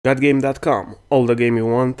Thatgame.com. All the game you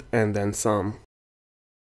want and then some.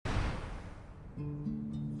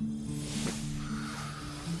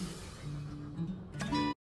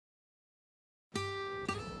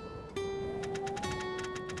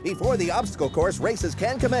 Before the obstacle course races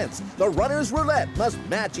can commence, the runner's roulette must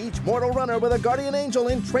match each mortal runner with a guardian angel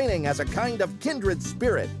in training as a kind of kindred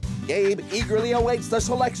spirit. Gabe eagerly awaits the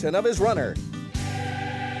selection of his runner.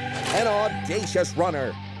 An audacious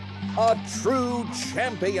runner. A true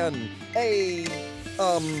champion.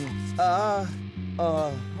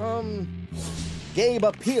 Gabe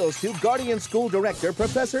appeals to Guardian School Director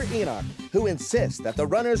Professor Enoch, who insists that the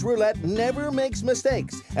runner's roulette never makes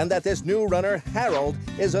mistakes and that this new runner, Harold,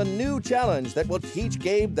 is a new challenge that will teach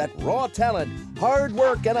Gabe that raw talent, hard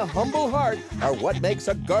work, and a humble heart are what makes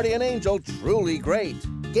a guardian angel truly great.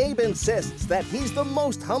 Gabe insists that he's the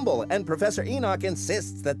most humble, and Professor Enoch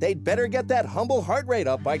insists that they'd better get that humble heart rate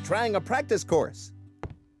up by trying a practice course.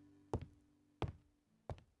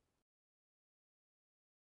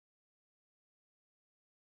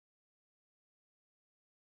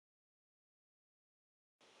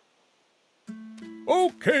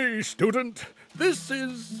 Okay, student, this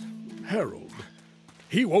is Harold.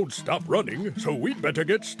 He won't stop running, so we'd better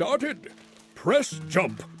get started. Press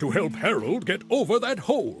jump to help Harold get over that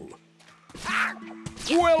hole.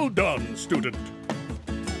 Well done, student.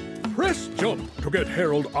 Press jump to get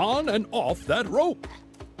Harold on and off that rope.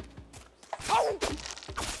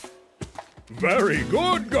 Very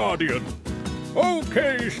good, Guardian.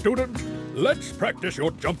 Okay, student, let's practice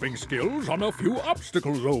your jumping skills on a few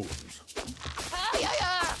obstacle zones.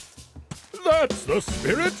 That's the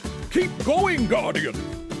spirit! Keep going, Guardian!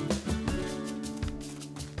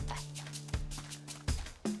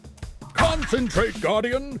 Concentrate,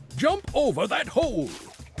 Guardian! Jump over that hole!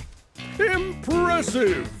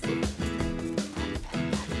 Impressive!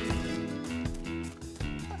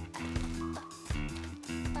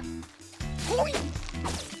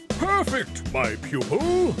 Perfect, my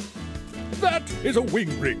pupil! That is a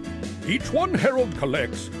wing ring. Each one Harold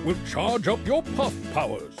collects will charge up your puff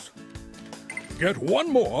powers. Get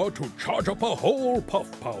one more to charge up a whole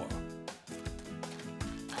puff power.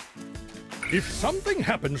 If something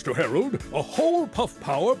happens to Harold, a whole puff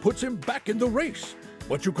power puts him back in the race.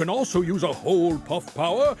 But you can also use a whole puff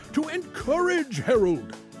power to encourage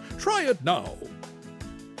Harold. Try it now.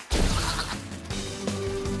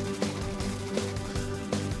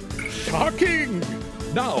 Shocking!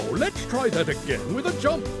 Now let's try that again with a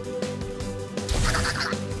jump.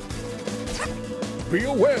 Be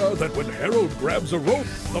aware that when Harold grabs a rope,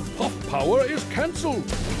 the puff power is cancelled.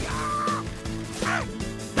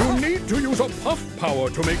 You need to use a puff power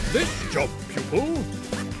to make this jump, pupil.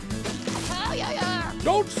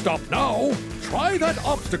 Don't stop now. Try that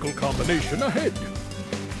obstacle combination ahead.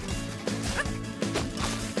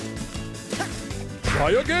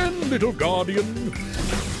 Try again, little Guardian.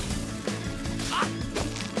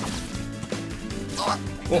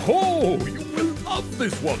 Oh, you will love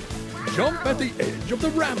this one. Jump at the edge of the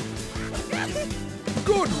ramp.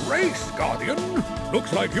 Good race, Guardian.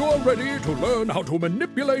 Looks like you are ready to learn how to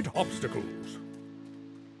manipulate obstacles.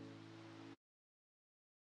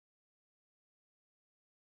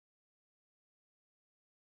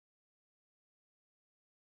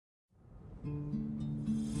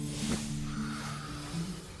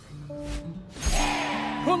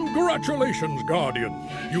 Congratulations, Guardian.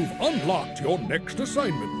 You've unlocked your next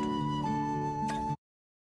assignment.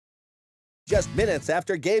 Just minutes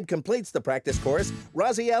after Gabe completes the practice course,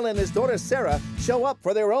 Raziel and his daughter Sarah show up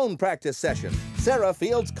for their own practice session. Sarah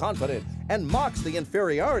feels confident and mocks the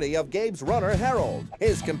inferiority of Gabe's runner, Harold.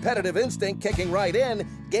 His competitive instinct kicking right in,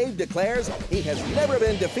 Gabe declares he has never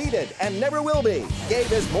been defeated and never will be.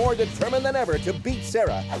 Gabe is more determined than ever to beat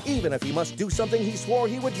Sarah, even if he must do something he swore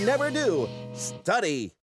he would never do: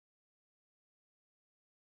 study.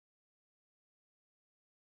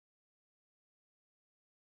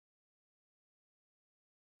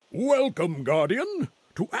 Welcome, Guardian.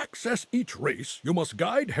 To access each race, you must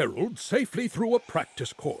guide Harold safely through a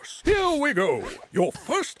practice course. Here we go. Your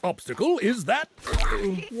first obstacle is that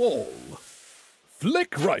wall.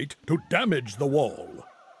 Flick right to damage the wall.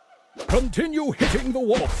 Continue hitting the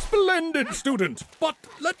wall. Splendid, student. But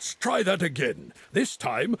let's try that again. This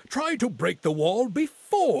time, try to break the wall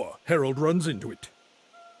before Harold runs into it.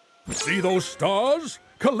 See those stars?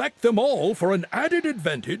 Collect them all for an added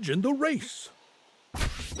advantage in the race.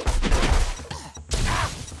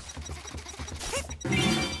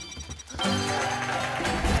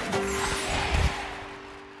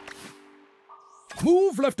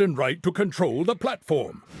 Move left and right to control the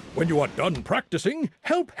platform. When you are done practicing,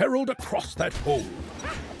 help Harold across that hole.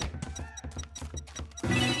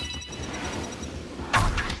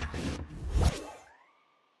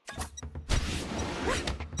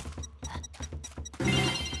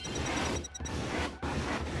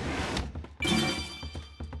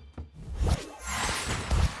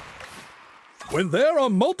 When there are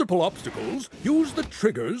multiple obstacles, use the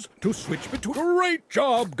triggers to switch between. Great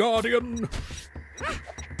job, Guardian!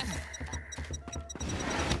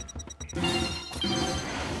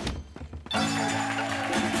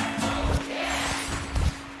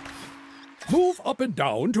 Move up and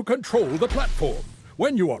down to control the platform.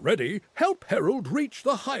 When you are ready, help Harold reach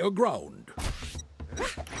the higher ground.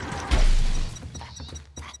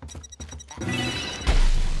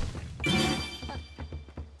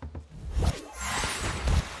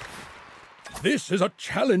 This is a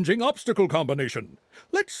challenging obstacle combination.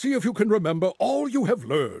 Let's see if you can remember all you have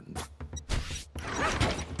learned.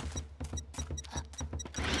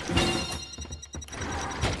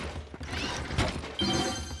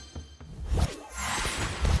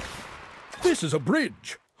 This is a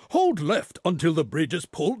bridge. Hold left until the bridge is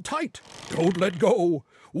pulled tight. Don't let go.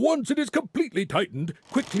 Once it is completely tightened,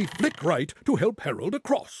 quickly flick right to help Harold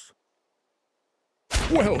across.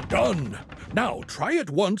 Well done! Now try it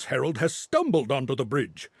once Harold has stumbled onto the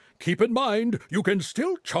bridge. Keep in mind, you can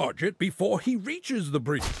still charge it before he reaches the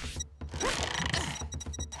bridge.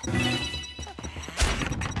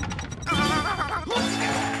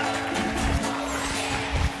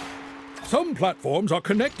 Some platforms are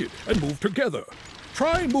connected and move together.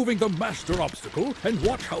 Try moving the master obstacle and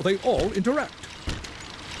watch how they all interact.